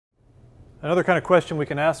Another kind of question we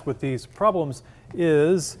can ask with these problems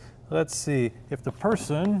is, let's see, if the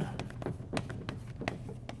person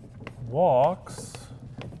walks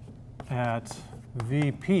at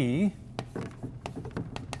VP,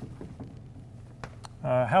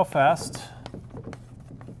 how fast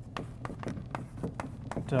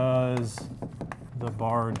does the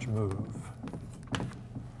barge move?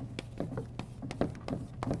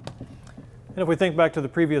 And if we think back to the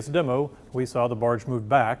previous demo, we saw the barge move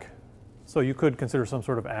back. So you could consider some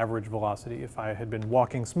sort of average velocity. If I had been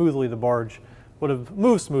walking smoothly, the barge would have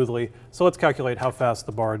moved smoothly. So let's calculate how fast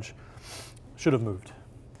the barge should have moved.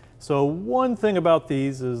 So one thing about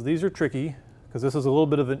these is these are tricky, because this is a little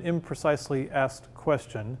bit of an imprecisely asked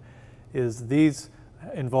question, is these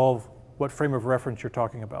involve what frame of reference you're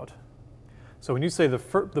talking about. So when you say the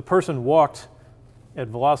person walked at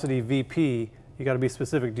velocity VP, you got to be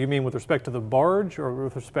specific. Do you mean with respect to the barge or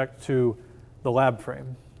with respect to the lab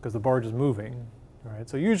frame? Because the barge is moving, right?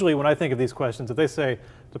 So usually when I think of these questions, if they say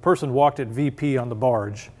the person walked at VP on the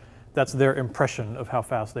barge, that's their impression of how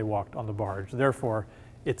fast they walked on the barge. Therefore,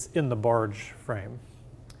 it's in the barge frame.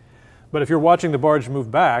 But if you're watching the barge move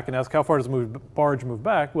back and ask how far does the barge move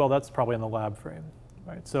back, well, that's probably in the lab frame,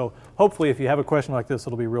 right? So hopefully if you have a question like this,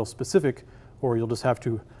 it'll be real specific, or you'll just have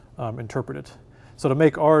to interpret it. So to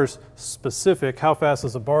make ours specific, how fast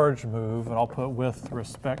does the barge move? And I'll put with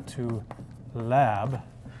respect to lab.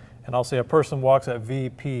 And I'll say a person walks at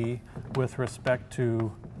VP with respect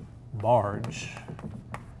to barge.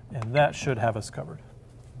 And that should have us covered,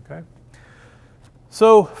 okay?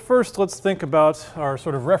 So first, let's think about our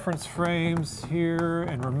sort of reference frames here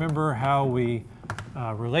and remember how we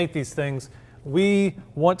relate these things. We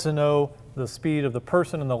want to know the speed of the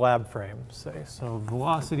person in the lab frame, say. So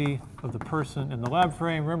velocity of the person in the lab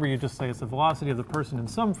frame. Remember, you just say it's the velocity of the person in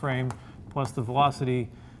some frame plus the velocity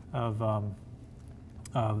of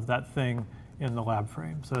that thing in the lab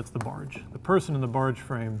frame. So that's the barge. The person in the barge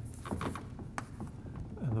frame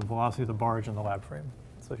and the velocity of the barge in the lab frame.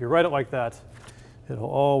 So if you write it like that, it'll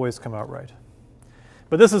always come out right.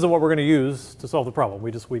 But this isn't what we're going to use to solve the problem.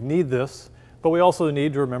 We need this, but we also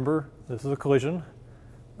need to remember this is a collision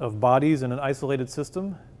of bodies in an isolated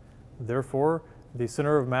system. Therefore, the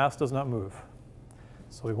center of mass does not move.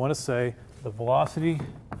 So we want to say the velocity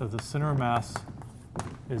of the center of mass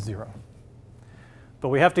is 0. But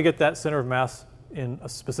we have to get that center of mass in a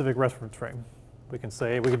specific reference frame. We can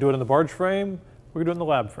say we can do it in the barge frame, we can do it in the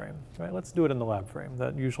lab frame. Right? Let's do it in the lab frame.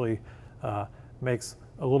 That usually makes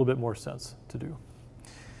a little bit more sense to do.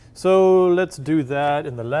 So let's do that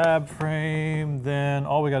in the lab frame. Then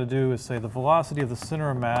all we got to do is say the velocity of the center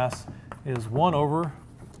of mass is 1 over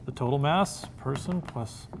the total mass, person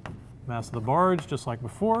plus mass of the barge, just like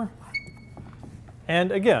before.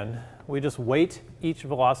 And again, we just weight each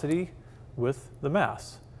velocity with the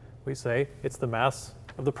mass. We say it's the mass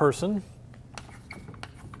of the person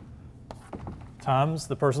times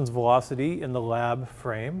the person's velocity in the lab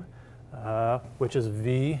frame, which is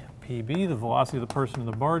VPB, the velocity of the person in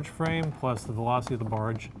the barge frame, plus the velocity of the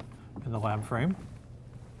barge in the lab frame.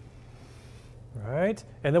 Right?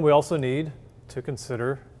 And then we also need to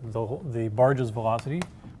consider the barge's velocity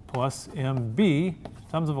plus MB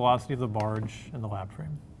times the velocity of the barge in the lab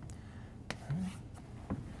frame.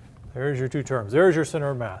 Right. There's your two terms. There's your center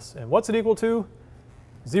of mass. And what's it equal to?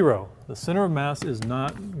 0. The center of mass is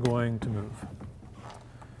not going to move.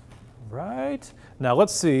 Right? Now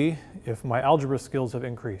let's see if my algebra skills have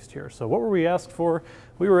increased here. So what were we asked for?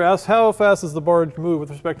 We were asked how fast does the barge move with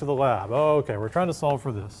respect to the lab? Oh, okay, we're trying to solve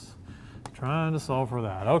for this. Trying to solve for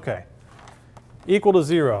that. Okay. Equal to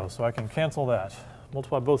 0, so I can cancel that.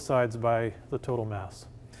 Multiply both sides by the total mass.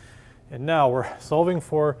 And now we're solving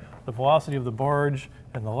for the velocity of the barge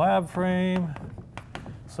in the lab frame.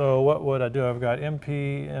 So what would I do? I've got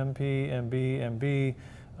MP, MP, MB,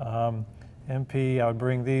 MB. MP, I would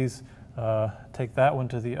bring these, take that one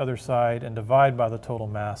to the other side and divide by the total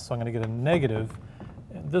mass. So I'm going to get a negative,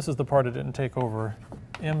 and this is the part I didn't take over,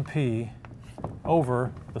 MP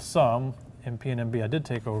over the sum, MP and MB I did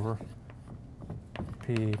take over,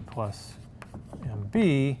 P plus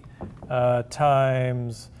MB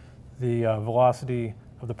times the velocity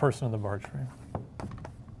of the person in the barge frame.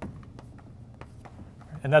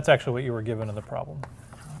 And that's actually what you were given in the problem.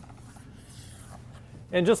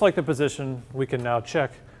 And just like the position, we can now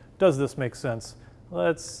check, does this make sense?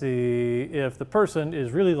 Let's see, if the person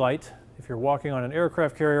is really light, if you're walking on an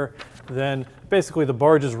aircraft carrier, then basically the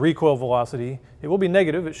barge's recoil velocity, it will be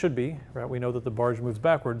negative, it should be, right? We know that the barge moves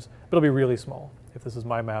backwards, but it'll be really small. If this is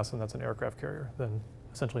my mass and that's an aircraft carrier, then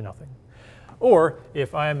essentially nothing. Or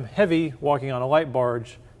if I'm heavy walking on a light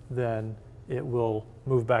barge, then it will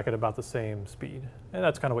move back at about the same speed. And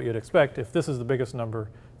that's kind of what you'd expect. If this is the biggest number,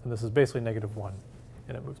 then this is basically -1,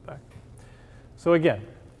 and it moves back. So again,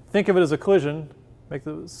 think of it as a collision, make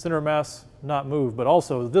the center of mass not move, but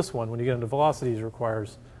also this one, when you get into velocities,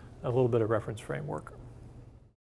 requires a little bit of reference framework.